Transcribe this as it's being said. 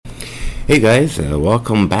Hey guys,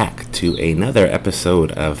 welcome back to another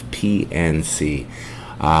episode of PNC.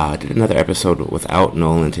 Did another episode without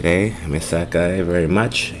Nolan today. I miss that guy very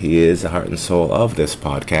much. He is the heart and soul of this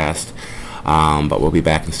podcast, but we'll be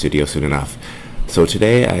back in studio soon enough. So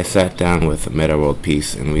today I sat down with Meta World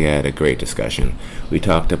Peace and we had a great discussion. We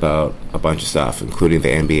talked about a bunch of stuff, including the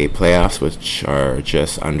NBA playoffs, which are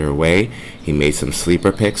just underway. He made some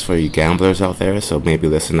sleeper picks for you gamblers out there, so maybe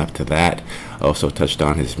listen up to that. Also touched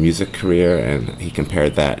on his music career, and he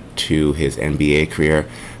compared that to his NBA career.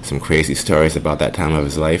 Some crazy stories about that time of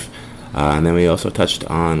his life. And then we also touched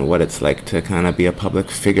on what it's like to kind of be a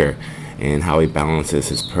public figure and how he balances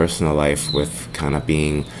his personal life with kind of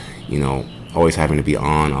being, always having to be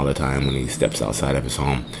on all the time when he steps outside of his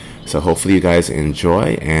home. So hopefully you guys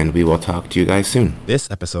enjoy, and we will talk to you guys soon.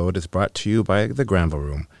 This episode is brought to you by the Granville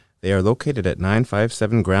Room. They are located at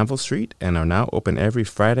 957 Granville Street and are now open every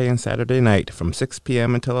Friday and Saturday night from 6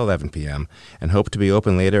 p.m. until 11 p.m. and hope to be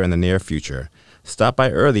open later in the near future. Stop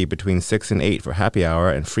by early between 6 and 8 for happy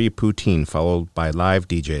hour and free poutine followed by live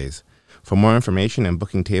DJs. For more information and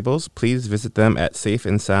booking tables, please visit them at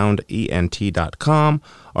safeandsoundent.com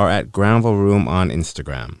or at Granville Room on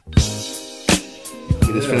Instagram.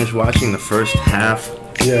 We just finished watching the first half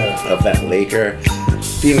of that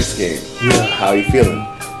Laker-Phoenix game. Yeah. How are you feeling?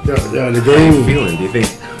 The How are you game. feeling? Do you think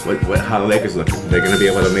how the Lakers look? They're going to be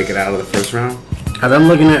able to make it out of the first round? As I'm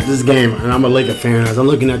looking at this game, and I'm a Laker fan, as I'm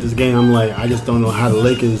looking at this game, I'm like, I just don't know how the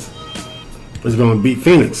Lakers is going to beat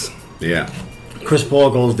Phoenix. Yeah. Chris Paul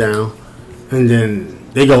goes down, and then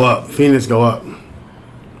they go up. Phoenix go up.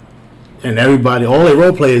 And everybody, all their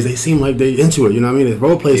role players, they seem like they into it. You know what I mean? The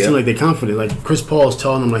role players seem like they're confident. Like Chris Paul's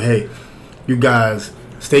telling them, like, hey, you guys,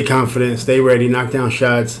 stay confident, stay ready, knock down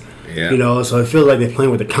shots. Yeah. So it feels like they're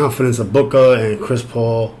playing with the confidence of Booker and Chris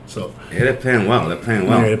Paul. So Yeah, they're playing well. yeah,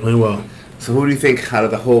 they're playing well. So who do you think out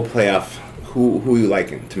of the whole playoff, who you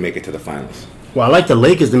liking to make it to the finals? Well, I like the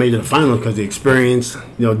Lakers to make it to the finals because the experience,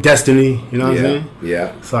 destiny. You know what I'm saying?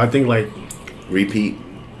 Yeah. So I think Repeat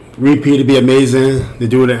would be amazing. They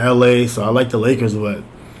do it in LA, so I like the Lakers, but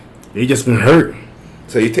they just been hurt.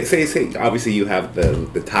 So you say obviously you have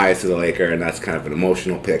the ties to the Lakers, and that's kind of an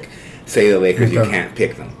emotional pick. Say the Lakers, you can't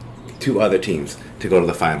pick them. Two other teams to go to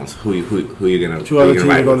the finals. Who you gonna? Two other teams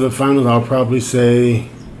to go to the finals. I'll probably say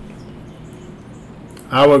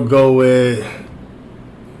I would go with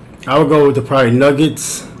the probably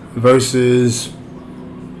Nuggets versus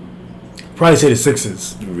probably say the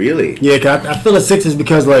Sixers. Really? Yeah, 'cause I feel the Sixers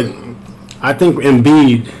because I think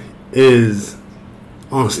Embiid is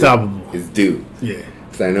unstoppable. It's due. Yeah.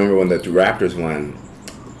 So I remember when the Raptors won,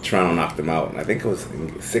 Toronto knocked them out, and I think it was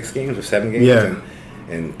in 6 games or 7 games. Yeah.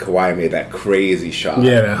 And Kawhi made that crazy shot.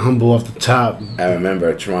 Yeah, that humble off the top. I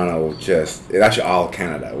remember Toronto actually all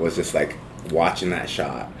Canada was just like watching that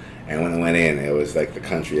shot. And when it went in, it was like the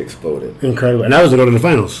country exploded. Incredible. And that was to go to the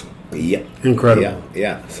finals. Yeah. Incredible.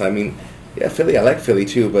 Yeah. So, I mean, Philly, I like Philly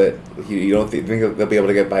too, but you don't think they'll be able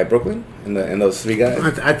to get by Brooklyn and those 3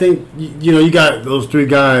 guys? I think, you got those 3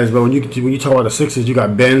 guys, but when you talk about the Sixers, you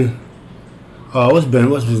got Ben. What's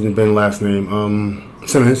his last name?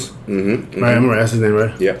 Simmons. Mm-hmm. Right, I remember that's his name,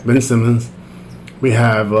 right? Yeah. Ben Simmons. We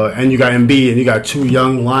have, and you got Embiid, and you got 2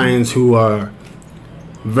 young Lions who are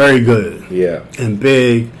very good. Yeah. And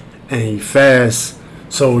big, and fast.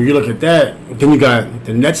 So you look at that, then you got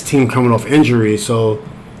the Nets team coming off injury, so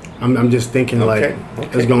I'm just thinking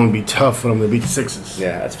it's going to be tough for them to beat the Sixers.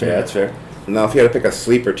 Yeah, that's fair. That's fair. Now, if you had to pick a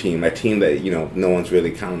sleeper team, a team that no one's really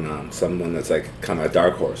counting on, someone that's like kind of a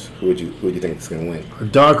dark horse, who would you think is going to win? A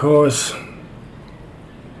dark horse.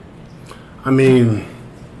 I mean,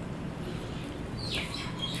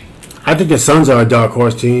 I think the Suns are a dark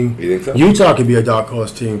horse team. You think so? Utah could be a dark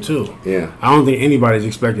horse team too. Yeah. I don't think anybody's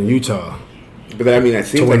expecting Utah. But I mean, it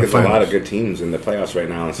seems like there's a lot finals. of good teams in the playoffs right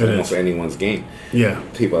now. It's almost anyone's game. Yeah.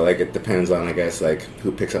 People it depends on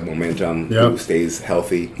who picks up momentum, who stays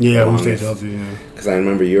healthy. Yeah, who stays healthy. Yeah. Because I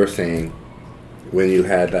remember you were saying when you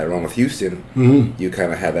had that run with Houston, you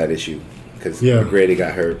kind of had that issue because McGrady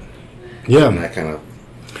got hurt. Yeah. And that kind of.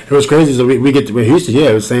 It was crazy. So we get to Houston. Yeah,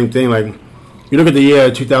 it was the same thing. Like you look at the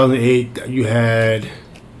year 2008, you had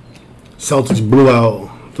Celtics blew out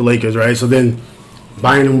the Lakers, right? So then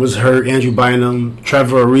Bynum was hurt, Andrew Bynum,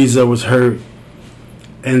 Trevor Ariza was hurt,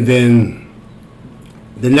 and then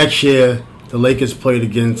the next year the Lakers played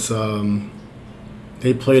against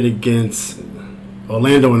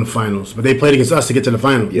Orlando in the finals, but they played against us to get to the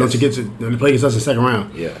finals. Yes. They played against us in the second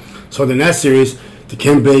round. Yeah. So in that series,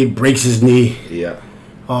 Dikembe breaks his knee. Yeah.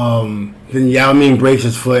 Then Yao Ming breaks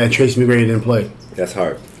his foot, and Tracy McGrady didn't play. That's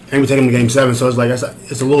hard. And we take him to Game 7, so it's like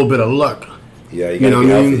it's a little bit of luck Yeah, you gotta be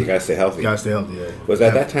healthy. You gotta stay healthy. You gotta stay healthy. Yeah. Was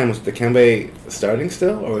at that time was Dikembe starting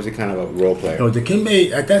still, or was he kind of a role player? No,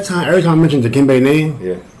 Dikembe at that time. Every time I mention Dikembe's name,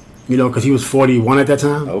 because he was 41 at that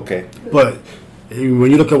time. Okay. But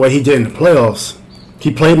when you look at what he did in the playoffs,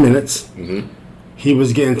 he played minutes. Mm-hmm. He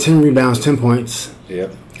was getting 10 rebounds, 10 points,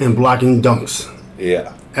 and blocking dunks.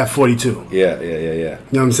 Yeah. At 42. Yeah. You know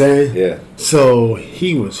what I'm saying? Yeah. So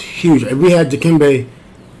he was huge. If we had Dikembe,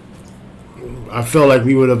 I felt like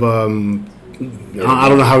we would have. I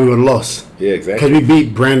don't know how we would have lost. Yeah, exactly. Because we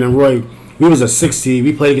beat Brandon Roy. We was a 6 seed.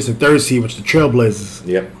 We played against the 3rd seed, which is the Trailblazers.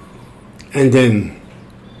 Yep. And then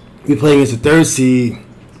we played against the 3rd seed,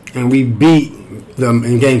 and we beat them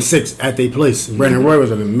in Game 6 at their place. Brandon Roy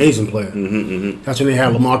was an amazing player. That's when they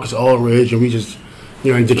had LaMarcus Aldridge, and we just,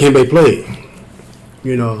 and Dikembe played.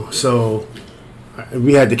 So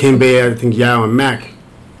we had Dikembe, I think Yao and Mac.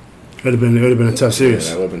 It would have been a tough series.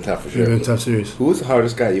 Yeah, that would have been tough for sure. It would have been a tough series. Who was the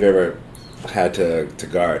hardest guy you've ever had to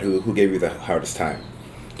guard? Who gave you the hardest time?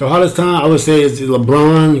 The hardest time I would say is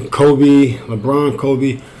LeBron, Kobe,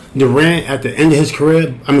 Durant at the end of his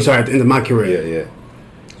career. At the end of my career.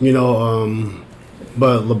 Yeah.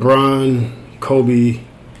 But LeBron, Kobe,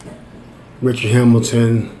 Richard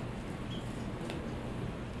Hamilton.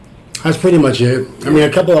 That's pretty much it. A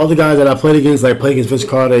couple of other guys that I played against, like played against Vince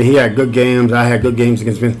Carter, he had good games. I had good games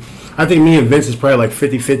against Vince. I think me and Vince is probably like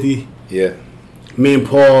 50-50. Yeah. Me and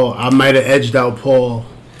Paul, I might have edged out Paul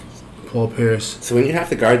Pierce. So when you have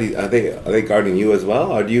to guard these, are they guarding you as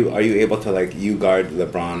well, or are you able to you guard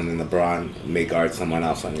LeBron and then LeBron may guard someone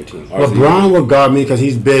else on your team? Or LeBron will guard me because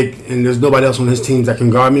he's big and there's nobody else on his teams that can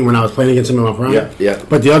guard me when I was playing against him in my prime. Yeah.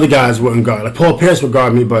 But the other guys wouldn't guard. Like Paul Pierce would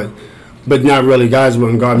guard me, but not really. Guys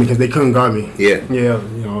wouldn't guard me because they couldn't guard me. Yeah. Yeah.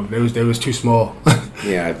 They was too small.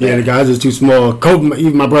 Yeah. The guys was too small. Kobe,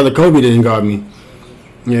 even my brother Kobe didn't guard me.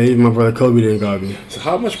 Yeah, even my brother Kobe didn't guard me. So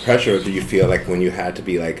how much pressure do you feel like when you had to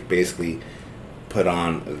be basically put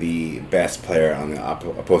on the best player on the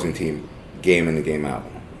opposing team game in and game out?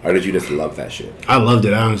 Or did you just love that shit? I loved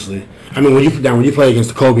it, honestly. When you play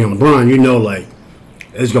against Kobe and LeBron,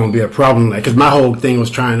 it's going to be a problem. Because my whole thing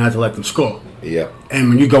was trying not to let them score. Yeah. And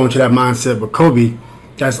when you go into that mindset with Kobe,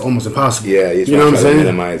 that's almost impossible. Yeah, you know what I'm saying?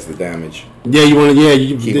 Minimize the damage. Yeah, you want to. Yeah,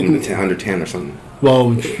 you keep him under 10 or something.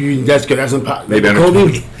 Well, that's good. That's impossible. Maybe under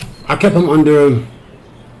Kobe, 20. I kept him under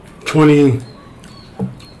 20,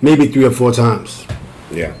 maybe 3 or 4 times.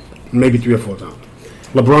 Yeah, maybe 3 or 4 times.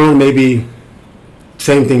 LeBron, maybe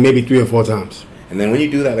same thing, maybe 3 or 4 times. And then when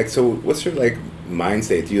you do that, so what's your mind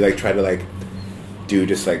state? Do you try to do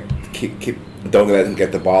just keep don't let them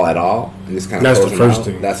get the ball at all, and just kind of that's the first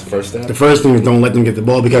thing. That's the first step. The first thing is don't let them get the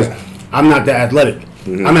ball because I'm not that athletic.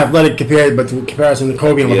 Mm-hmm. I'm athletic but in comparison to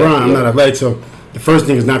Kobe and LeBron, I'm not athletic. So the first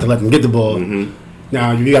thing is not to let them get the ball. Mm-hmm.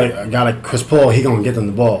 Now you got a guy like Chris Paul, he gonna get them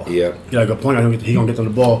the ball. Yeah, you got a point out, he gonna get them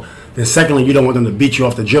the ball. Then secondly, you don't want them to beat you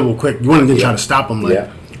off the dribble quick. You want them to try to stop them.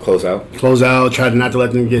 Close out. Try not to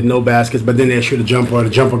let them get no baskets, but then they shoot a jumper. The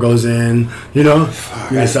jumper goes in. You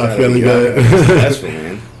start feeling good. That's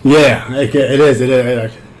man. Yeah, it is.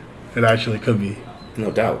 It actually could be. No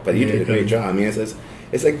doubt, but you did a great job.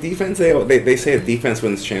 It's like defense. They say defense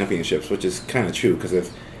wins championships, which is kind of true because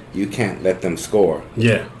if you can't let them score,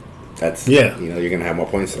 that's you're gonna have more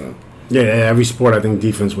points than them. Yeah, every sport I think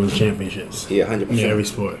defense wins championships. Yeah, 100%. Yeah, every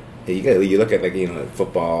sport. Yeah, you look at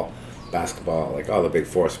football, basketball, all the big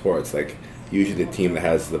 4 sports. Usually the team that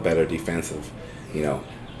has the better defensive,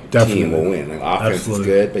 team will win. Offense is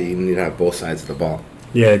good, but you need to have both sides of the ball.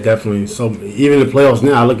 Yeah, definitely. So even the playoffs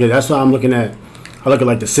now, that's why I'm looking at. I look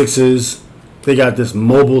at the Sixers. They got this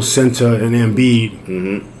mobile center in Embiid.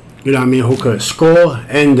 Mm-hmm. You know what I mean? Who could score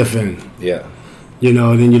and defend. Yeah.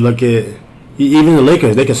 Then you look at even the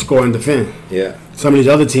Lakers. They can score and defend. Yeah. Some of these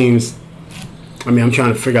other teams. I'm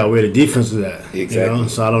trying to figure out where the defense is at. Exactly.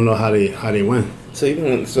 So I don't know how they win. So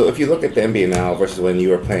if you look at the NBA now versus when you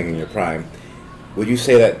were playing in your prime, would you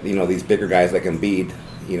say that these bigger guys like Embiid,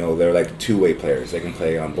 they're two-way players? They can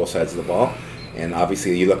play on both sides of the ball, and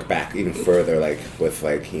obviously you look back even further, with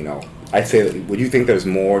I'd say, would you think there's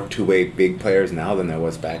more two-way big players now than there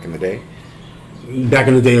was back in the day? Back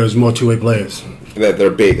in the day, there was more two-way players. That they're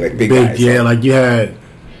big guys. Yeah, you had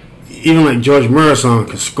even George Murison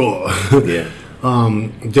could score. Yeah.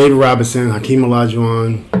 David Robinson, Hakeem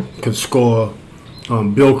Olajuwon could score.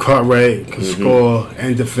 Bill Cartwright could score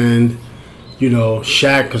and defend.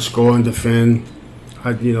 Shaq could score and defend.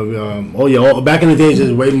 Back in the days,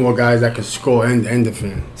 there's way more guys that could score and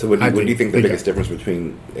defend. So what do you think the biggest difference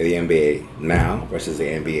between the NBA now versus the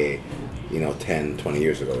NBA, 10, 20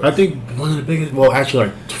 years ago is? I think one of the biggest,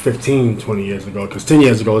 15, 20 years ago, because 10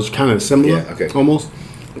 years ago it was kind of similar, almost.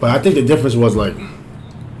 But I think the difference was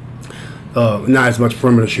not as much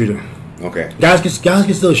perimeter shooting. Okay. Guys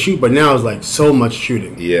can still shoot, but now it's like so much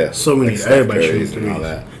shooting. Yeah. So many. Like Everybody shooting threes and all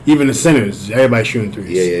that. Even the centers, everybody shooting threes.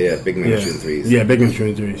 Yeah. Big men shooting threes. Yeah, big men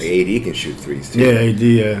shooting threes. Like AD can shoot threes too. Yeah, AD.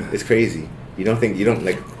 Yeah. It's crazy. You don't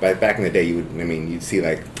like back in the day. You'd see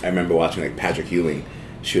like I remember watching like Patrick Ewing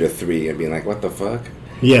shoot a three and being like, what the fuck?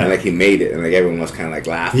 Yeah. And like he made it, and like everyone was kind of like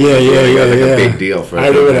laughing. Yeah. Like a big deal for I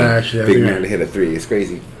remember that actually. Big man to hit a three. It's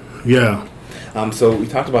crazy. Yeah. So we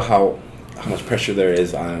talked about how much pressure there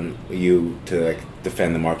is on you to like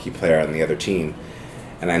defend the marquee player on the other team,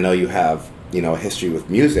 and I know you have a history with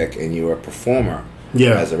music, and you're a performer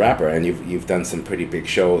as a rapper, and you've done some pretty big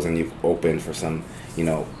shows, and you've opened for some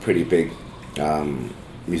pretty big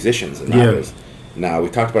musicians and rappers. Now we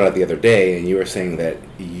talked about it the other day, and you were saying that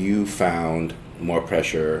you found more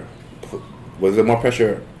pressure. Was it more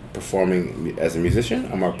pressure performing as a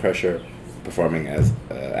musician, or more pressure performing as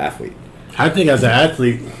an athlete? I think as an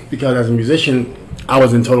athlete, because as a musician, I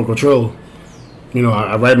was in total control.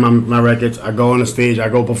 I write my records, I go on the stage, I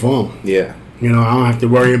go perform. Yeah. I don't have to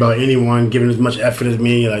worry about anyone giving as much effort as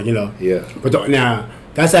me, Yeah. But now,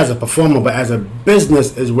 that's as a performer, but as a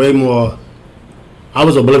business, is way more. I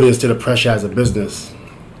was oblivious to the pressure as a business.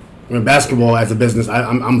 Basketball as a business,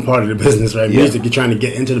 I'm part of the business, right? Yeah. Music, you're trying to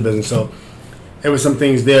get into the business, so there was some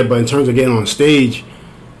things there. But in terms of getting on stage,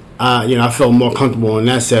 I felt more comfortable in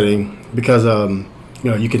that setting because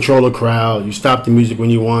you control the crowd, you stop the music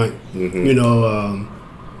when you want. Mm-hmm.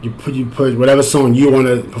 You put whatever song you want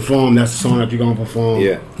to perform. That's the song that you're gonna perform.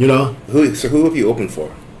 Yeah. Who have you opened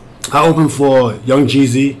for? I opened for Young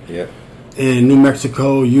Jeezy. Yeah. In New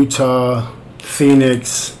Mexico, Utah,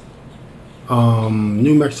 Phoenix.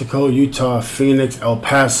 New Mexico, Utah, Phoenix, El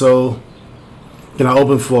Paso. Then I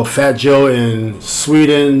opened for Fat Joe in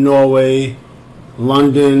Sweden, Norway,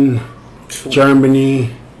 London,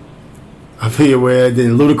 Germany. I forget where.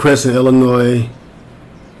 Then Ludacris in Illinois.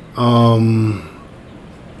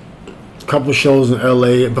 Couple shows in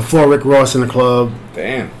LA before Rick Ross in the club.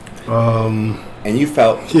 Damn. And you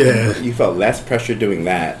felt less pressure doing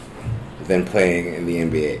that than playing in the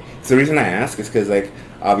NBA. So the reason I ask is because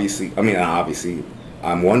obviously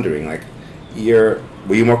I'm wondering were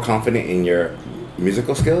you more confident in your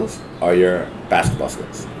musical skills or your basketball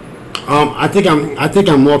skills? I think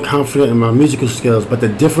I'm more confident in my musical skills, but the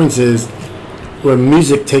difference is when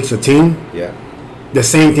music takes a team. Yeah. The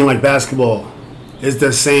same thing like basketball. It's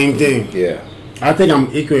the same thing. Yeah. I think I'm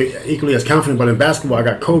equally as confident, but in basketball, I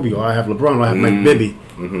got Kobe, or I have LeBron, or I have Mike Bibby.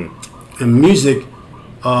 Mm-hmm. In music,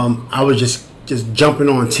 I was just jumping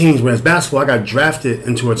on teams, whereas basketball, I got drafted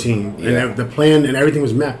into a team, and the plan and everything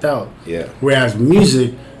was mapped out. Yeah. Whereas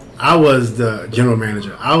music, I was the general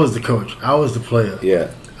manager, I was the coach, I was the player.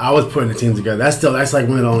 Yeah. I was putting the team together. That's like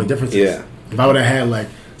one of the only differences. Yeah. If I would have had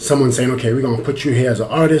someone saying, okay, we're gonna put you here as an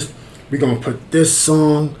artist, we're gonna put this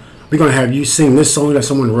song. We're going to have you sing this song that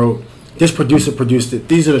someone wrote. This producer produced it.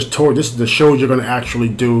 These are the tour. This is the shows you're going to actually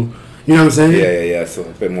do. You know what I'm saying? Yeah. So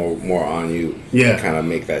a bit more on you. Yeah. To kind of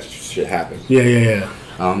make that shit happen. Yeah.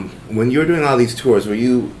 When you were doing all these tours,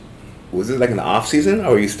 was it in the off season,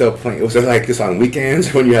 or were you still playing? Was it just on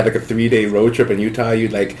weekends when you had a 3-day road trip in Utah?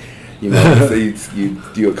 You'd so you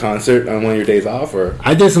do a concert on one of your days off, or?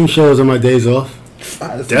 I did some shows on my days off.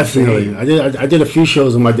 Definitely. I did a few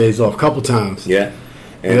shows on my days off, a couple times. Yeah.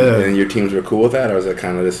 And your teams were cool with that, or is it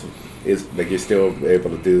kind of just you're still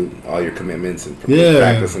able to do all your commitments and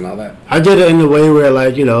practice and all that? I did it in a way where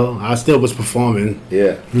I still was performing.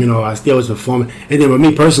 Yeah. I still was performing, and then with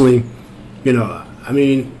me personally, I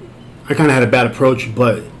kind of had a bad approach,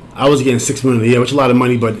 but I was getting $6 million a year, which is a lot of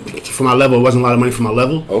money, but for my level, it wasn't a lot of money for my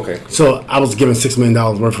level. Okay. So I was given $6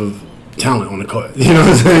 million worth of talent on the court. You know what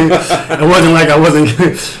I'm saying? It wasn't like I wasn't.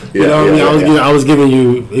 I was giving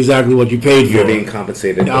you exactly what you paid for. You're being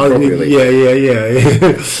compensated appropriately.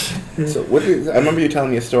 Yeah. So I remember you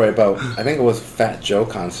telling me a story about, I think it was Fat Joe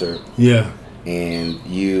concert. Yeah. And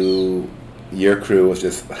your crew was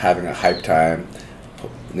just having a hype time,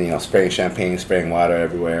 spraying champagne, spraying water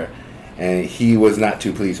everywhere, and he was not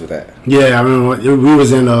too pleased with that. Yeah, I remember we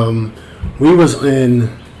was in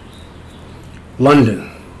London.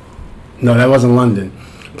 No, that wasn't London.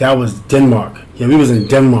 That was Denmark. Yeah, we was in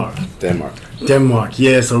Denmark. Denmark,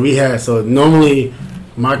 yeah. So normally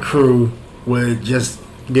my crew would just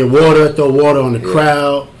get water, throw water on the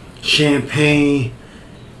crowd, champagne,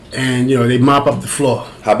 and they mop up the floor.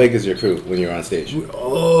 How big is your crew when you're on stage?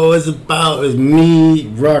 It's me,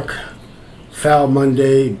 Ruck, Foul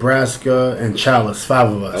Monday, Braska, and Chalice.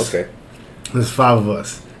 5 of us. Okay. There's 5 of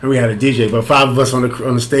us, and we had a DJ, but 5 of us on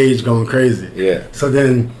the stage going crazy. Yeah. So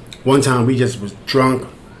then one time we just was drunk,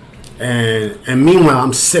 And meanwhile,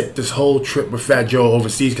 I'm sick this whole trip with Fat Joe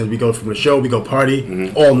overseas because we go from the show, we go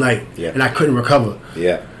party all night, and I couldn't recover.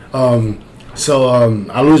 Yeah. So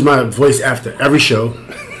I lose my voice after every show.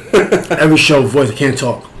 Every show, voice, I can't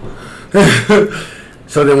talk.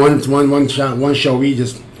 So then one show, we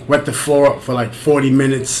just wet the floor up for like 40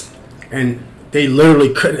 minutes, and they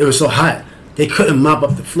literally couldn't. It was so hot, they couldn't mop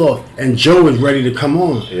up the floor. And Joe was ready to come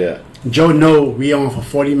on. Yeah. Joe know we on for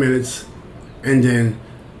 40 minutes, and then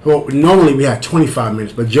normally we had 25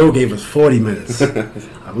 minutes, but Joe gave us 40 minutes.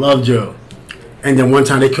 I love Joe. And then one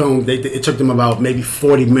time it took them about maybe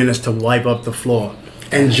 40 minutes to wipe up the floor.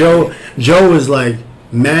 And Joe was like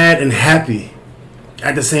mad and happy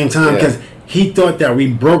at the same time because he thought that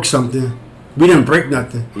we broke something. We didn't break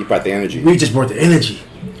nothing. You brought the energy. We just brought the energy.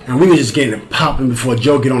 And we were just getting it popping before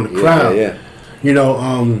Joe get on the crowd. Yeah. You know,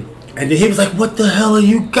 and then he was like, "What the hell are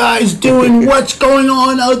you guys doing? What's going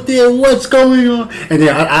on out there? What's going on?" And then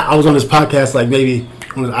I was on this podcast like maybe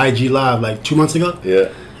on his IG Live like 2 months ago.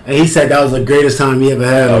 Yeah. And he said that was the greatest time he ever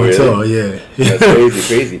had on the tour. Yeah. That's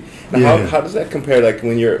crazy. Now, how does that compare? Like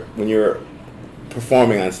when you're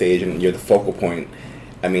performing on stage and you're the focal point.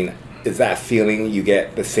 I mean, is that feeling you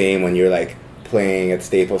get the same when you're like playing at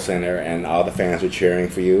Staples Center and all the fans are cheering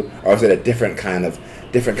for you, or is it a different kind of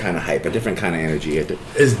hype, a different kind of energy?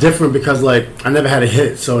 It's different because like I never had a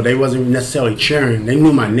hit, so they wasn't necessarily cheering. They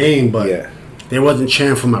knew my name, but they wasn't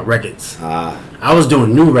cheering for my records. I was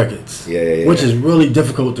doing new records, which is really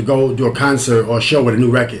difficult to go do a concert or a show with a new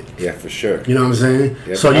record. Yeah, for sure. You know what I'm saying?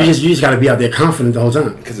 Yeah, so you just got to be out there confident the whole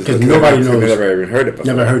time because nobody knows. They've never even heard it before.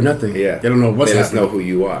 Never heard nothing. Yeah, they don't know what's happening. They just know who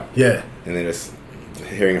you are. Yeah, and they're just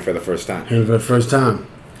hearing it for the first time.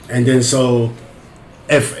 And then so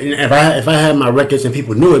if I had my records and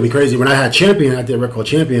people knew, it'd be crazy. When I had Champion, I did a record called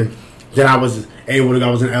Champion. Then I was able to. I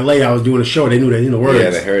was in LA. I was doing a show. They knew the words. Yeah,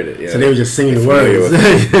 they heard it. Yeah. So they were just singing the words.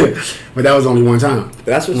 But that was only one time. But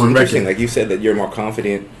that's what's interesting. Like you said, that you're more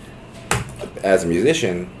confident as a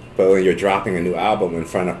musician, but when you're dropping a new album in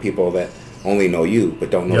front of people that only know you but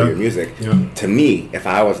don't know your music. To me, if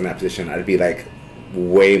I was in that position, I'd be like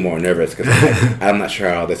way more nervous because I'm not sure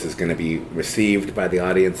how this is going to be received by the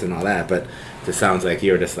audience and all that. But it sounds like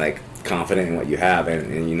you're just like confident in what you have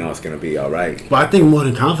and you know it's going to be all right. But I think more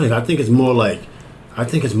than confidence, I think it's more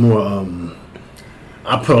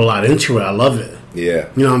I put a lot into it. I love it. Yeah.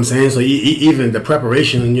 You know what I'm saying? So even the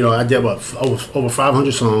preparation, you know, I did over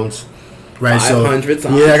 500 songs. Right? 500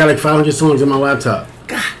 songs? Yeah, I got like 500 songs in my laptop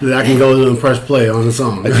that I can go and press play on the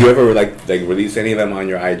song. Did you ever like release any of them on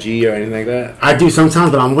your IG or anything like that? I do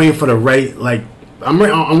sometimes, but I'm waiting for the right I'm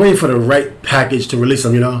waiting for the right package to release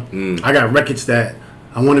them. You know, I got records that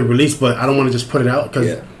I want to release, but I don't want to just put it out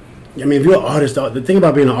because I mean, if you're an artist, the thing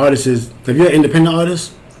about being an artist is if you're an independent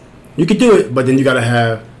artist, you can do it, but then you got to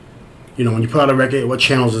have, you know, when you put out a record, what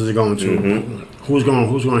channels is it going to? Who's going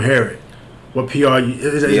to hear it? What PR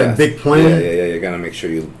is a big plan? Yeah. You got to make sure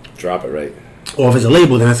you drop it right. Or if it's a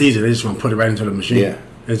label, then that's easy. They just want to put it right into the machine. Yeah.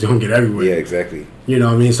 It's going to get everywhere. Yeah, exactly. You know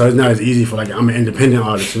what I mean? So it's not as easy for I'm an independent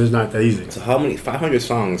artist, so it's not that easy. So how many 500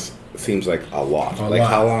 songs seems like a lot.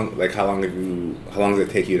 How long does it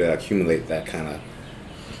take you to accumulate that kind of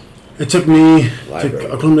It took me library?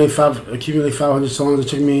 to accumulate 500 songs. It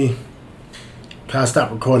took me I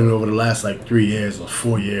stopped recording over the last 3 years or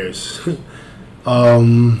 4 years.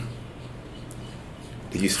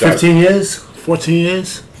 Did you start 15 years? 14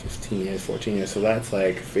 years? 15 years, 14 years. So that's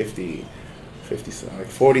like 50 songs, like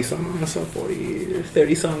 40 songs, so 40,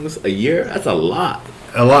 30 songs a year. That's a lot.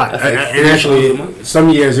 A lot. And actually, some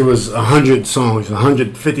years it was 100 songs,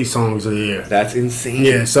 150 songs a year. That's insane.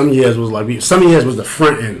 Yeah, some years was the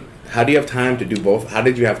front end. How do you have time to do both? How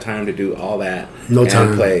did you have time to do all that? No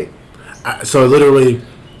time. Play. So literally,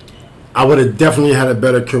 I would have definitely had a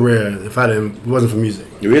better career if it wasn't for music.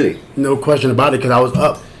 Really? No question about it, because I was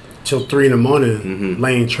up till 3 a.m.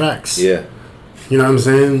 laying tracks. Yeah. You know what I'm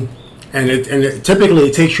saying? And typically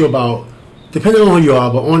it takes you about, depending on who you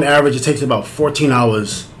are, but on average it takes about 14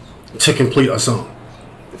 hours to complete a song.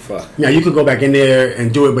 Fuck. Now you could go back in there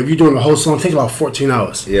and do it, but if you're doing the whole song, it takes about 14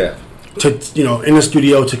 hours. Yeah. To in the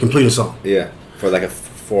studio to complete a song. Yeah. For like a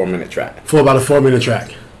 4-minute track. For about a 4-minute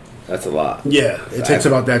track. That's a lot. Yeah, it takes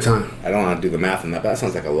about that time. I don't want to do the math on that, but that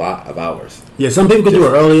sounds like a lot of hours. Yeah, some people could do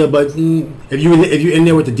it earlier, but if you're in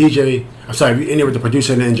there with the DJ, if you're in there with the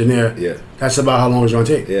producer and the engineer, that's about how long it's going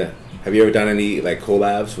to take. Yeah. Have you ever done any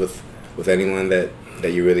collabs with anyone that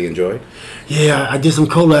you really enjoyed? Yeah, I did some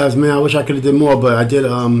collabs, man. I wish I could have did more, but I did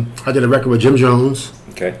a record with Jim Jones.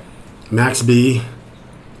 Okay. Max B,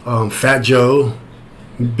 Fat Joe,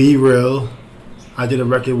 B Real. I did a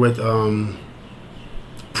record with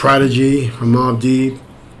Prodigy from Mobb Deep,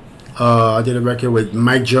 I did a record with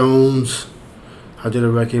Mike Jones. I did a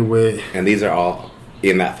record with And these are all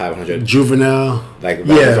in that 500. Juvenile. Like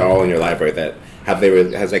those are all in your library. That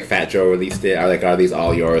has like Fat Joe released it? Are these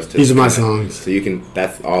all yours? These are my songs. So you can.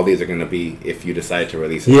 That's all. These are going to be if you decide to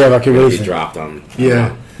release it. Yeah, if I can release it. Dropped on.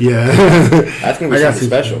 Yeah. That's going to be something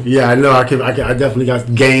special. Yeah, I know. I definitely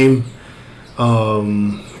got Game.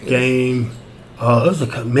 Game. It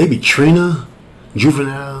was maybe Trina,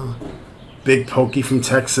 Juvenile, Big Pokey from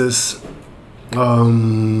Texas.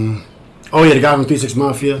 The guy from 3 6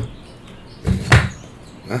 Mafia.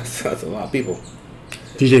 That's a lot of people.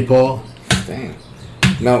 DJ Paul. Damn.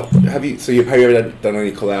 Now, have you ever done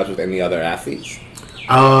any collabs with any other athletes?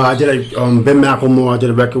 I did Ben McLemore. I did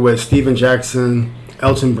a record with Steven Jackson,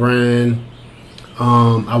 Elton Brand.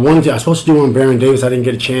 I was supposed to do one with Baron Davis. I didn't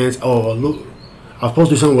get a chance. I was supposed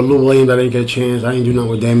to do something with Lou Williams. I didn't get a chance. I didn't do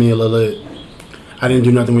nothing with Damian Lillard. I didn't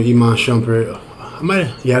do nothing with Iman Shumpert. I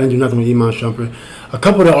didn't do nothing with Iman Shumpert. A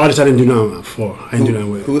couple of the artists I didn't do nothing for. I didn't do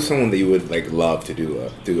nothing with. Who's someone that you would like love to do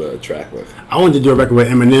a track with? I wanted to do a record with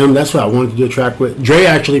Eminem. That's what I wanted to do a track with. Dre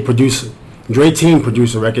actually produced. Dre team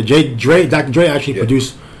produced a record. Dr. Dre actually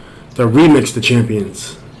produced the remix to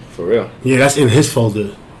Champions. For real? Yeah, that's in his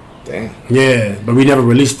folder. Damn. Yeah, but we never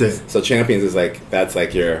released it. So Champions is that's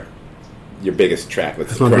like your biggest track.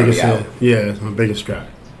 That's my biggest. It's my biggest track.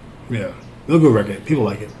 Yeah, it's a good record. People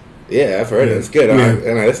like it. Yeah, I've heard it. It's good.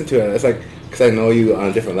 And I listen to it. It's like, because I know you on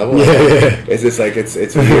a different level. Yeah. It's just like, it's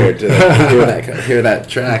weird to hear that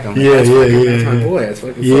track. I'm like, that's my boy. That's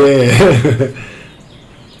fucking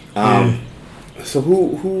fun. So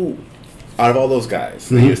who, out of all those guys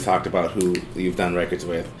that you just talked about who you've done records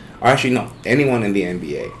with, or actually no, anyone in the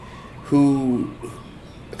NBA,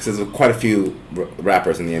 because there's quite a few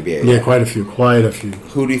rappers in the NBA. Yeah, quite a few.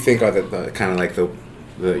 Who do you think are the kind of like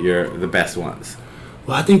the best ones?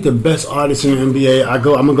 Well, I think the best artists in the NBA, I'm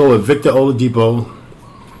gonna go with Victor Oladipo.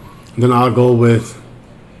 Then I'll go with.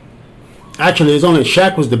 Actually, it's only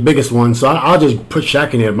Shaq was the biggest one, so I'll just put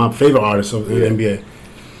Shaq in there. My favorite artist in the NBA.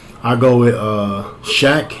 I'll go with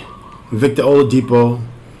Shaq, Victor Oladipo,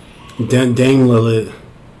 Dame Lillard.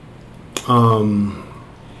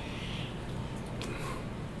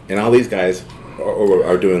 And all these guys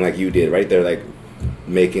are doing like you did, right? They're like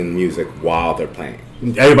making music while they're playing.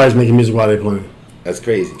 Everybody's making music while they're playing. That's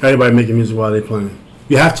crazy. Everybody making music while they're playing.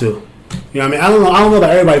 You have to. You know what I mean? I don't know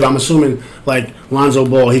about everybody, but I'm assuming like Lonzo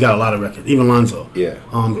Ball, he got a lot of records. Even Lonzo. Yeah.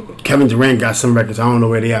 Kevin Durant got some records. I don't know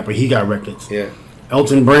where they at, but he got records. Yeah.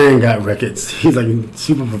 Elton Brand got records. He's like a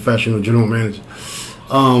super professional general manager.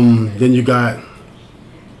 Then you got,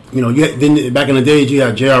 then back in the days you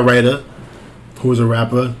had J.R. Writer, who was a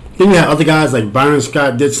rapper. Then you had other guys like Byron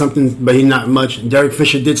Scott did something, but he not much. Derek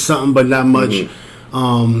Fisher did something, but not much.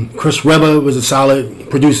 Mm-hmm. Chris Webber was a solid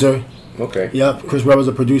producer. Okay. Yep, Chris Webber's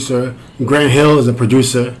a producer. Grant Hill is a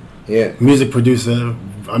producer. Yeah. Music producer,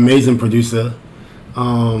 amazing producer.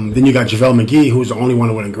 Then you got JaVale McGee, who's the only one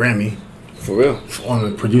to win a Grammy. For real.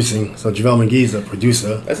 On producing. So JaVale McGee's a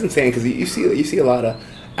producer. That's insane because you see a lot of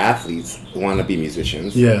athletes want to be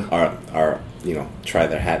musicians. Yeah. Or try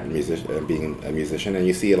their hat in being a musician, and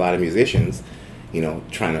you see a lot of musicians,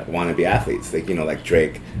 trying to want to be athletes. Like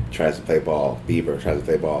Drake tries to play ball, Bieber tries to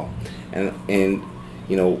play ball, and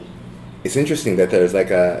it's interesting that there's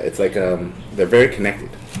they're very connected.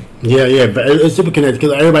 Yeah, but it's super connected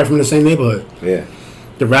because everybody from the same neighborhood. Yeah.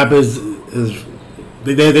 The rappers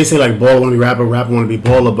they say like baller want to be rapper want to be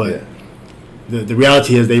baller, but the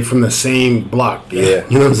reality is they from the same block. Yeah.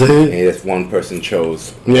 You know what I'm saying? And if one person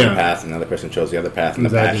chose one path, another person chose the other path, and the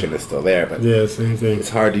passion is still there. But same thing. It's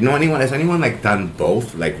hard. Has anyone like done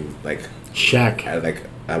both? Like Shaq. Like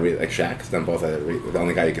Shaq's done both. The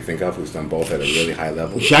only guy you can think of who's done both at a really high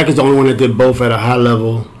level. Shaq is the only one that did both at a high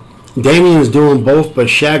level. Damian's doing both, but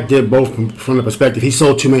Shaq did both from the perspective he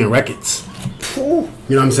sold 2 million records. You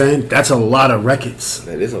know what I'm saying? That's a lot of records.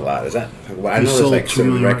 That is a lot. Is that? Well, I know there's like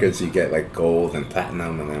certain records you get like gold and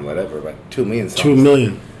platinum and then whatever, but 2 million. 2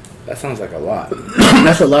 million. That sounds like a lot.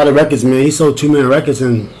 That's a lot of records, man. He sold 2 million records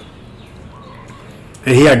and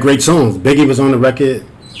he had great songs. Biggie was on the record.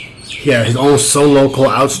 He had his own solo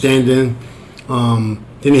called Outstanding.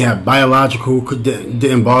 Then he had Biological,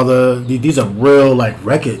 Didn't Bother. These are real like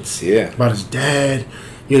records. Yeah. About his dad,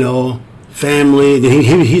 family.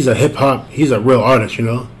 He's a hip hop. He's a real artist,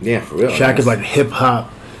 Yeah, for real. Shaq is like hip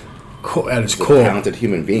hop at its core. Talented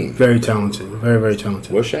human being. Very talented. Very, very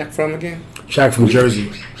talented. Where's Shaq from again? Shaq from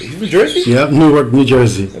Jersey. He's from Jersey? Yep, Newark, New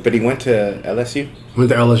Jersey. But he went to LSU? Went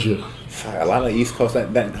to LSU. A lot of East Coast,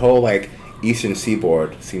 that whole like Eastern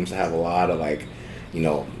Seaboard seems to have a lot of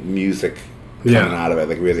music coming out of it,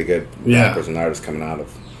 like really good rappers and artists coming out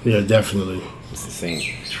of Yeah, definitely. It's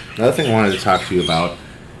insane. Another thing I wanted to talk to you about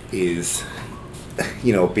is,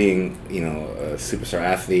 being, a superstar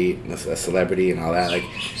athlete, a celebrity and all that. Like,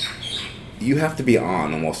 you have to be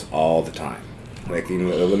on almost all the time. Like, the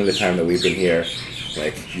limited time that we've been here,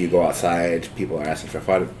 like, you go outside, people are asking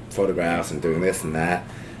for photographs and doing this and that.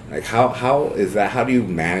 Like, how is that? How do you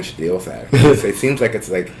manage to deal with that? It seems like it's,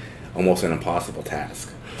 like, almost an impossible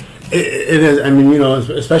task. It is. I mean,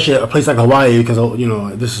 especially a place like Hawaii, because,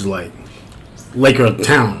 this is, like, Laker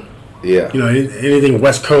town. Yeah. Anything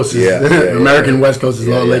West Coast is American West Coast is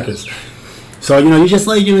all Lakers. So you just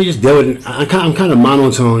you just deal with it. I'm kind of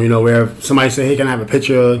monotone, where if somebody say, "Hey, can I have a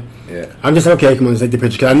picture?" Yeah. I'm just like, okay, come on, let's take the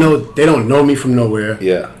picture. Because I know they don't know me from nowhere.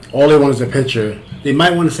 Yeah. All they want is a picture. They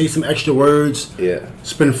might want to say some extra words. Yeah.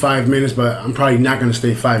 Spend 5 minutes, but I'm probably not going to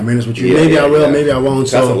stay 5 minutes with you. Maybe I will, maybe I won't.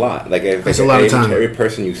 That's a lot. Like that's a lot of time. Every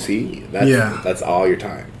person you see, that's all your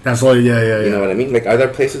time. That's all. Yeah. You know what I mean? Like, are there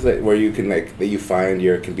places where you can that you find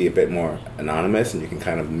can be a bit more anonymous and you can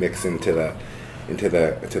kind of mix into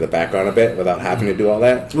the background a bit without having to do all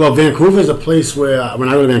that? Well, Vancouver is a place where when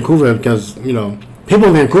I go to Vancouver, because people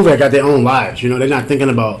in Vancouver got their own lives. They're not thinking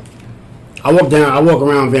about. I walk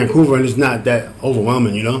around Vancouver and it's not that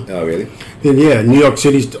overwhelming. Oh, really? Then New York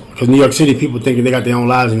City, because New York City people thinking they got their own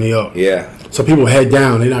lives in New York. Yeah. So people head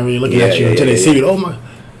down. They're not really looking at you until they see you. Oh my.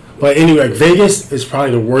 But anyway, Vegas is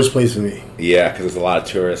probably the worst place for me. Yeah, because there's a lot of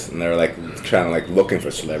tourists, and they're trying to looking for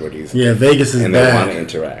celebrities. Yeah, Vegas is and bad. And they want to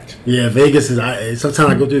interact. Yeah, Vegas is. Sometimes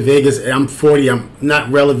I go through Vegas, and I'm 40. I'm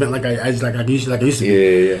not relevant like I used to be.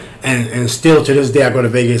 Yeah. And still to this day, I go to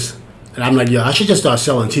Vegas, and I'm like, yo, I should just start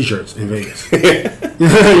selling T-shirts in Vegas.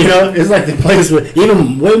 It's like the place where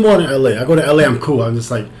even way more than LA. I go to LA, I'm cool. I'm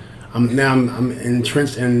just like. I'm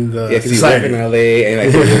entrenched in the society. You live in LA,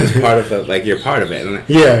 and it's part of you're part of it.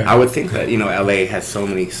 And I would think that LA has so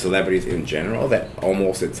many celebrities in general that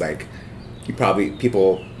almost it's like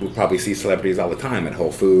people would probably see celebrities all the time at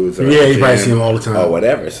Whole Foods or you probably see them all the time or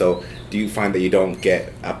whatever. So do you find that you don't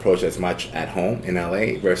get approached as much at home in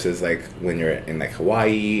LA versus like when you're in like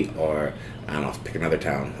Hawaii or I don't know, pick another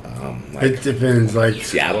town. It depends, like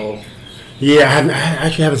Seattle. Yeah, I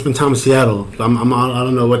actually haven't spent time in Seattle. I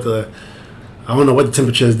don't know what the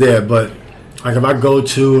temperature is there, but like if I go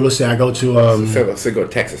to, let's say I go to so go to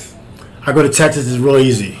Texas. I go to Texas. It's real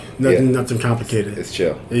easy. Nothing complicated. It's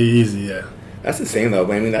chill. Easy, yeah. That's insane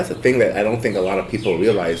though. I mean, that's the thing that I don't think a lot of people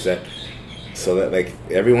realize that. So that like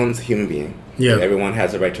everyone's a human being. Yeah. Everyone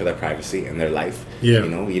has a right to their privacy and their life. Yeah.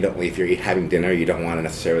 You don't if you're having dinner, you don't want to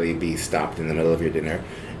necessarily be stopped in the middle of your dinner,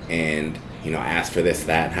 and ask for this,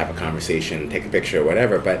 that, have a conversation, take a picture, or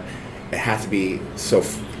whatever. But it has to be so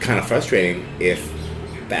kind of frustrating if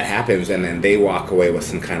that happens, and then they walk away with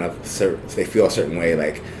some kind of they feel a certain way,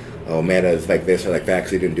 like, oh, Meta is like this or like that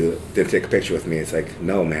because he didn't take a picture with me. It's like,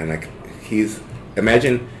 no, man, like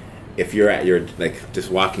imagine if you're at your like just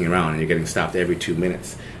walking around and you're getting stopped every 2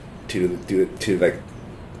 minutes to like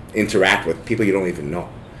interact with people you don't even know.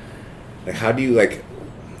 Like, how do you like?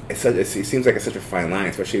 It seems like it's such a fine line,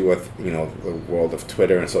 especially with the world of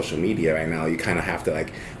Twitter and social media right now. You kind of have to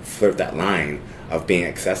like flirt that line of being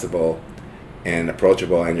accessible and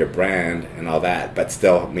approachable and your brand and all that, but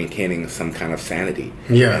still maintaining some kind of sanity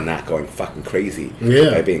and not going fucking crazy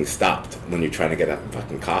by being stopped when you're trying to get a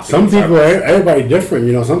fucking coffee. Some people, everybody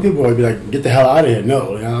different. Some people would be like, "Get the hell out of here!"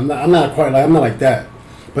 No, I'm not like that.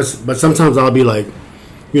 But sometimes I'll be like,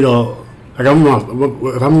 like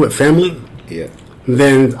if I'm with family,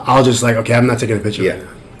 then I'll just like, okay, I'm not taking a picture right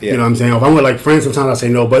now. You know what I'm saying? If I'm with like friends, sometimes I'll say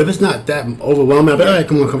no. But if it's not that overwhelming, I'll be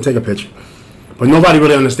like, all right, come take a picture. But nobody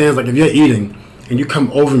really understands, like, if you're eating and you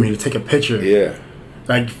come over me to take a picture,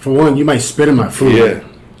 like, for one, you might spit in my food,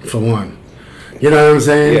 for one. You know what I'm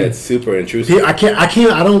saying? Yeah, it's super intrusive.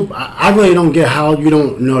 I really don't get how you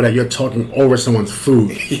don't know that you're talking over someone's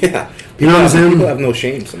food. Yeah. You know what I'm saying? People have no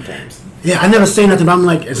shame sometimes. Yeah, I never say nothing, but I'm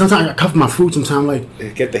like, and sometimes I cover my food sometimes,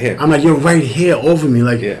 like, get the hint. I'm like, you're right here over me.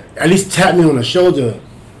 Like, at least tap me on the shoulder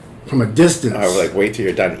from a distance. Or like, wait till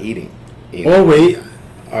you're done eating. Or wait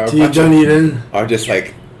till you're done eating. Or just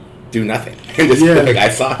like, do nothing. And just like, I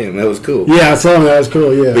saw him, it was cool. Yeah, I saw him, that was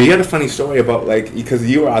cool, yeah. But you had a funny story about, like, because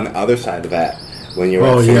you were on the other side of that when you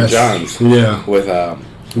were at St. John's with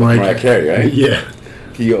Mariah Carey, right? Yeah.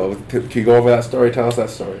 Can you go over that story? Tell us that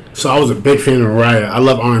story. So I was a big fan of Mariah. I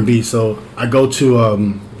love R&B, so I go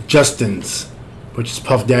to Justin's, which is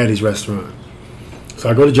Puff Daddy's restaurant. So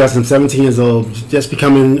I go to Justin, 17 years old, just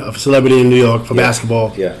becoming a celebrity in New York for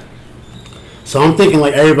basketball. Yeah. So I'm thinking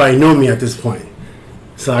like everybody know me at this point.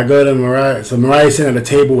 So I go to Mariah. So Mariah's sitting at a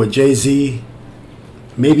table with Jay-Z,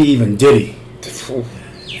 maybe even Diddy.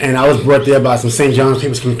 And I was brought there by some St. John's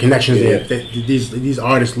people, some connections Yeah. there. These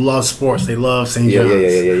artists love sports. They love St. Yeah,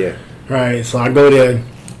 John's. yeah. Right. So I go there,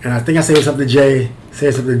 and I think I say something to Jay,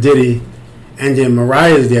 say something to Diddy, and then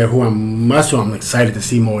Mariah's there, who I'm excited to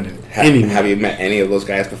see more than anyone. Have you met any of those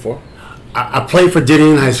guys before? I played for Diddy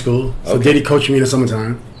in high school, so Okay. Diddy coached me in the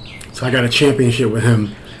summertime. So I got a championship with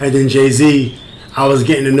him. And then Jay-Z, I was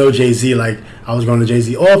getting to know Jay-Z. Like, I was going to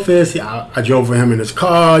Jay-Z office. I drove for him in his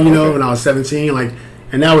car, you know, Okay. when I was 17. Like,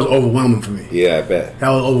 and that was overwhelming for me. Yeah, I bet. That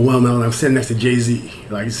was overwhelming. I'm sitting next to Jay-Z.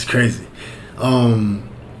 Like, it's crazy.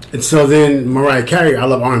 And so then Mariah Carey, I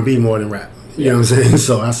love R&B more than rap. You know what I'm saying?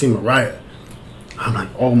 So I see Mariah. I'm like,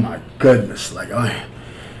 oh my goodness. Like,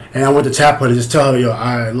 and I went to tap her to just tell her, yo,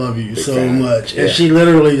 I love you so fan. much. Yeah. And she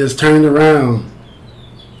literally just turned around.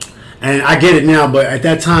 And I get it now, but at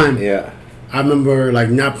that time, Yeah. I remember like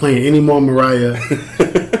not playing any more Mariah.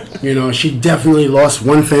 You know, she definitely lost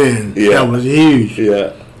one fan. Yeah. That was huge.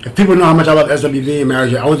 Yeah. If people know how much I love SWV and Mary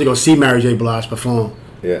J, I went to go see Mary J. Blige perform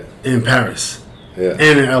Yeah. in Paris Yeah.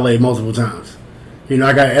 and in LA multiple times. You know,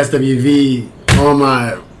 I got SWV on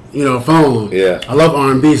my, phone. Yeah. I love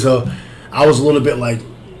R&B, so I was a little bit like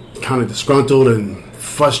kind of disgruntled and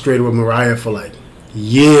frustrated with Mariah for like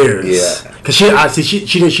years. Yeah. Cause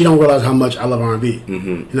she don't realize how much I love R&B. Mm-hmm.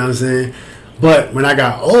 You know what I'm saying? But when I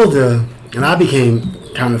got older and I became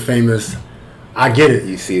kind of famous, I get it.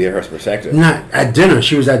 You see her perspective. Not at dinner.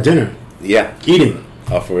 She was at dinner Yeah. eating.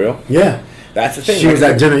 Oh, for real? Yeah. That's the thing. She was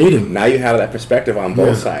at dinner eating. Now you have that perspective on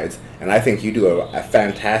both Yeah. sides, and I think you do a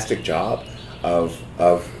fantastic job of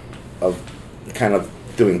kind of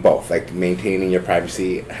doing both, like maintaining your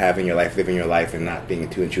privacy, having your life, living your life, and not being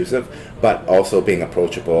too intrusive, but also being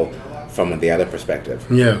approachable from the other perspective.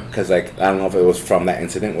 Yeah. Because like I don't know if it was from that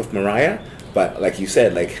incident with Mariah, but like you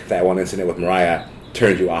said, like that one incident with Mariah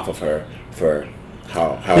turned you off of her for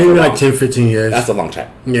how Maybe like 10, 15 years. That's a long time.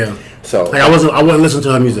 Yeah. So Like I wouldn't listen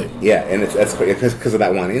to her music. yeah, and that's because of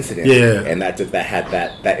that one incident. Yeah. And that had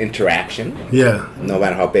that interaction. Yeah. No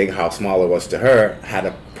matter how big, how small it was to her, had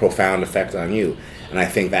a profound effect on you. And I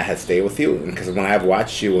think that has stayed with you. And because when I've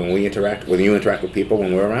watched you, when you interact with people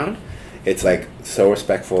when we're around, it's like so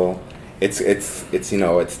respectful. It's it's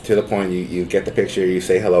to the point. You get the picture. You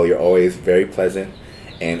say hello. You're always very pleasant.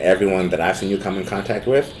 And everyone that I've seen you come in contact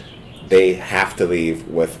with, they have to leave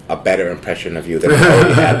with a better impression of you than they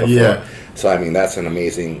already had before. Yeah. So I mean, that's an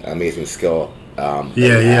amazing skill. That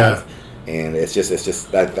Yeah, you yeah. have. And it's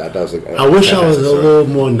just that does. I wish I was a little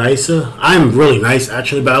more nicer. I'm really nice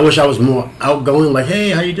actually, but I wish I was more outgoing. Like,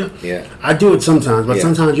 hey, how you doing? Yeah. I do it sometimes, but Yeah.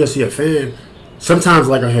 sometimes you'll see a fan. Sometimes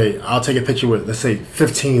like, hey, I'll take a picture with, let's say,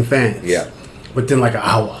 15 fans. Yeah. Within like an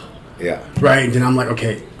hour. Yeah. Right? And then I'm like,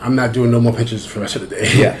 okay, I'm not doing no more pictures for the rest of the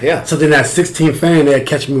day. Yeah, yeah. So then that 16 fan, they'll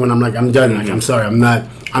catch me when I'm like, I'm done. Like, I'm sorry,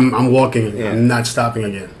 I'm walking. Yeah. I'm not stopping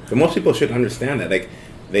again. But most people should understand that. Like,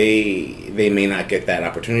 they may not get that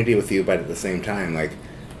opportunity with you, but at the same time, like,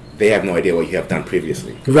 they have no idea what you have done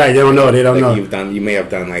previously. Right, they don't know. They don't know. You may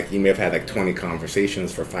have had like 20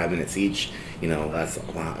 conversations for 5 minutes each. That's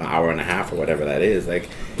an hour and a half or whatever that is. Like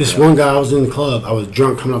This one guy, I was in the club. I was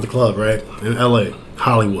drunk coming out the club, right? In LA,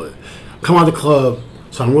 Hollywood. Come out the club,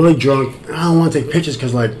 so I'm really drunk. I don't want to take pictures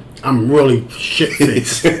because, like, I'm really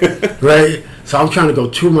shit-faced, right? So I'm trying to go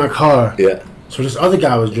to my car. Yeah. So this other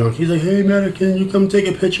guy was drunk. He's like, hey, man, can you come take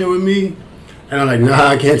a picture with me? And I'm like, nah,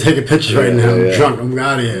 I can't take a picture right now. I'm drunk. I'm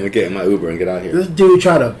out of I'm gonna here. get in my Uber and get out here. This dude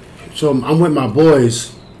tried to... So I'm with my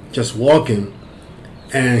boys, just walking.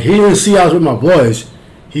 And he didn't see I was with my boys.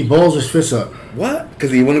 He balls his fist up. What?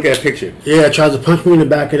 Because you want to get a picture. Yeah, tries to punch me in the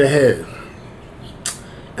back of the head.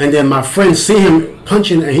 And then my friends see him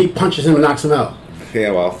punching, and he punches him and knocks him out.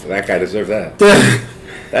 Yeah, well, that guy deserves that.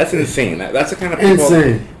 That's insane. That's the kind of people.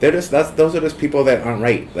 Insane. Those are just people that aren't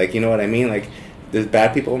right. Like, you know what I mean? Like, there's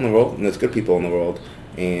bad people in the world and there's good people in the world,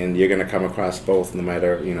 and you're gonna come across both, no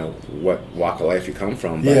matter what walk of life you come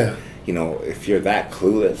from. But, Yeah. if you're that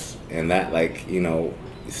clueless and that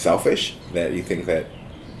selfish that you think that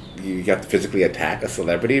you have to physically attack a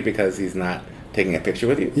celebrity because he's not taking a picture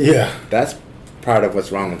with you, Yeah. that's part of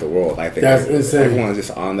what's wrong with the world. I think That's insane. Everyone's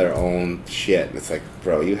just on their own shit. It's like,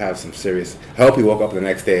 bro, you have some serious. I hope he woke up the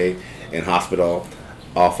next day in hospital,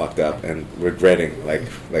 all fucked up and regretting like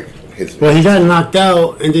his. Well, he got knocked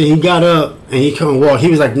out, and then he got up, and he couldn't walk. He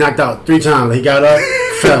was like knocked out 3 times. He got up,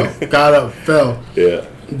 fell, got up, fell. Yeah.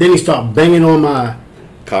 Then he started banging on my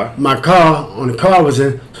Car. car, on the car I was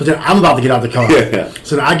in. So then I'm about to get out the car. Yeah.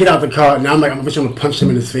 So then I get out the car, and I'm like, I'm just gonna punch him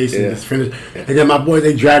in his face and Yeah. just finish. And then my boys,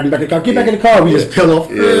 they dragged me back in the car. Get back in the car. We just peel off.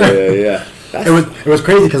 Yeah. It was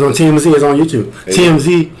crazy because on TMZ, it's on YouTube. Yeah.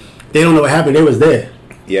 TMZ, they don't know what happened. They was there.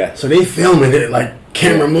 Yeah. So they filming it like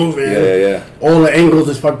camera moving. Yeah. All the angles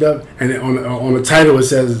is fucked up, and on the title it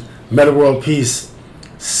says "Meta World Peace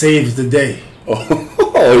saves the day."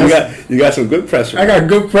 Oh, you got some good press. I got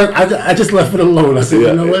good press. I just left it alone. I said,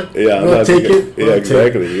 you know what? Yeah, I'll take it. Yeah,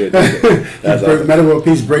 exactly. That's awesome. Meta World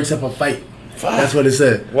Peace breaks up a fight. That's what it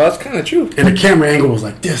said. Well, that's kind of true. And the camera angle was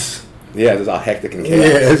like this. Yeah, it's all hectic and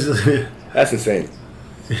chaos. Yeah, that's insane.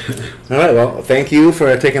 All right, well, thank you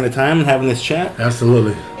for taking the time and having this chat.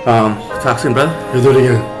 Absolutely. Talk soon, brother. We'll do it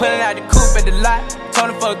again. Pulling out the coupe at the lot.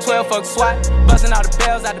 Tony fuck 12, fuck SWAT. Busting all the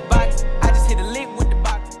bells out the box. I just hit a lick with